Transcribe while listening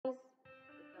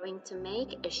Going to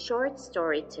make a short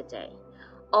story today.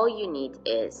 All you need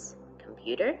is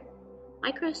computer,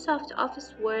 Microsoft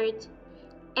Office Word,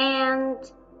 and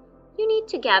you need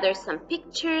to gather some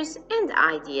pictures and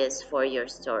ideas for your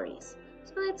stories.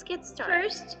 So let's get started.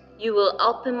 First, you will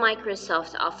open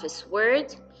Microsoft Office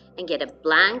Word and get a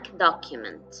blank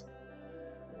document.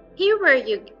 Here where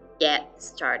you get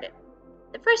started.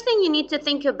 The first thing you need to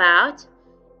think about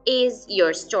is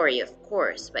your story, of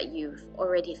course, but you've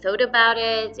already thought about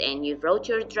it and you wrote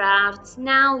your drafts.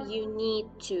 Now you need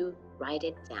to write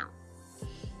it down.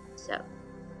 So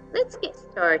let's get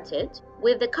started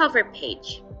with the cover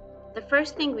page. The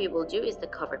first thing we will do is the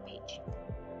cover page.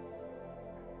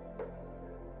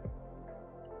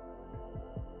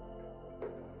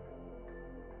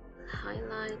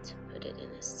 Highlight, put it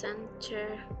in the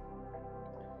center,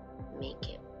 make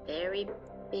it very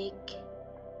big,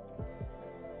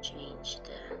 change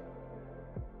the.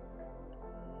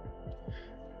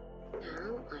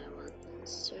 Now I will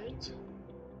insert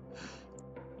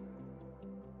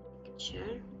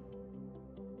picture.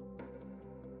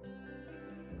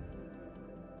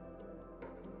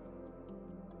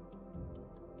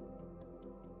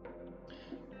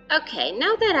 Okay,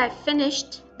 now that I've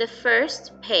finished the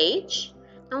first page,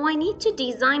 now I need to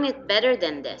design it better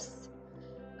than this.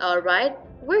 Alright,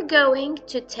 we're going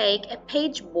to take a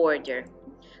page border.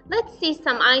 Let's see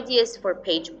some ideas for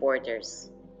page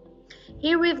borders.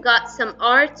 Here we've got some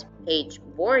art page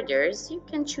borders. You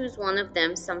can choose one of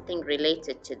them, something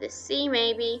related to the sea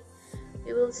maybe.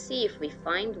 We will see if we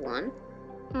find one.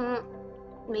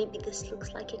 Maybe this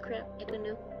looks like a crab, I don't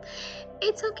know.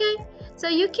 It's okay. So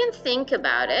you can think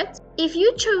about it. If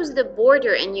you chose the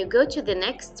border and you go to the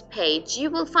next page, you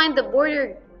will find the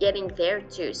border getting there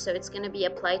too. So it's going to be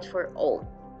applied for all.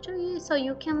 So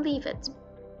you can leave it.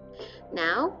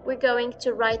 Now we're going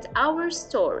to write our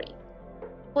story.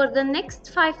 For the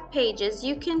next 5 pages,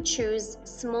 you can choose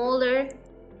smaller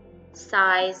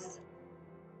size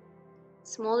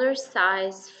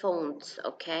fonts,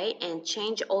 okay? And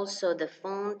change also the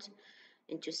font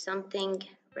into something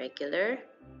regular.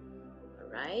 All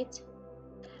right.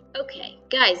 Okay,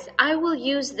 guys, I will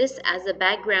use this as a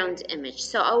background image.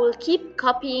 So I will keep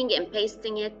copying and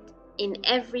pasting it in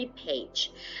every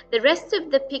page. The rest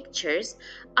of the pictures,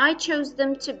 I chose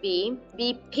them to be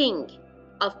ping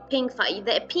file.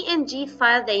 The PNG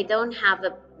file, they don't have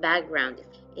a background.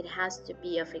 It has to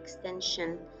be of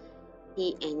extension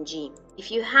PNG.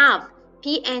 If you have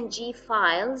PNG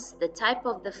files, the type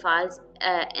of the files,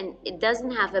 and it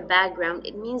doesn't have a background,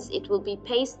 it means it will be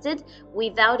pasted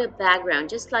without a background,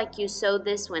 just like you saw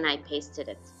this when I pasted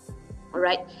it. All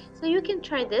right, so you can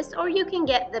try this, or you can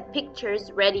get the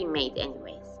pictures ready-made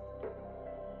anyways.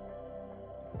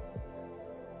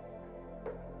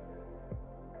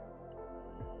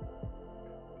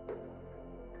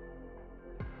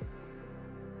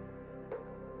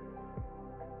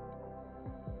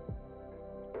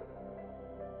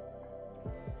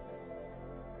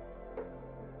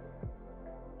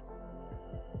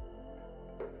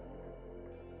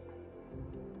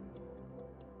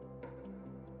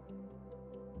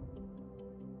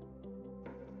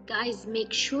 Guys,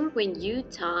 make sure when you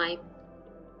type,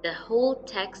 the whole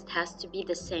text has to be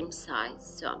the same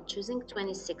size. So I'm choosing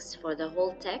 26 for the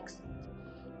whole text.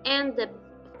 And of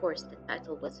course, the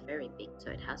title was very big,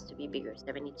 so it has to be bigger,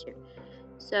 72.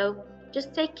 So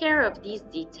just take care of these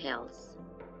details.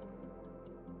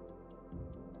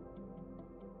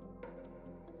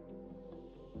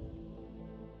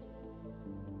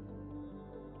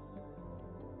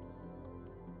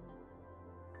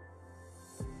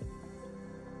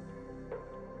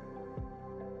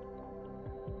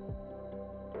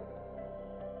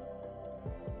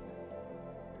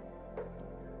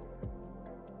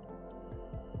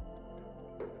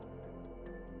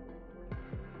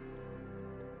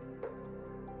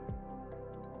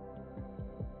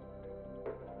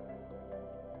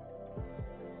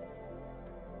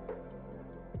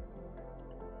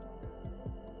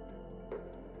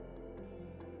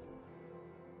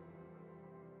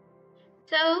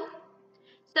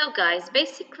 So guys,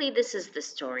 basically this is the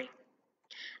story.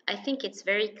 I think it's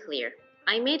very clear.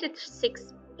 I made it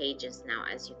 6 pages now,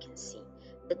 as you can see.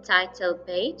 The title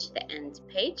page, the end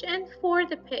page, and 4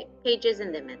 the pages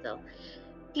in the middle.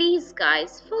 Please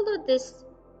guys, follow this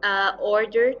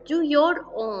order. Do your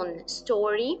own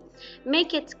story.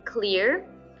 Make it clear.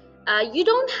 You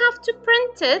don't have to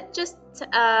print it. Just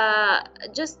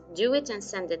do it and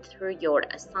send it through your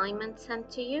assignment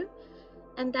sent to you.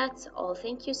 And that's all.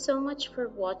 Thank you so much for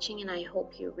watching, and I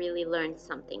hope you really learned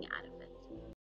something out of it.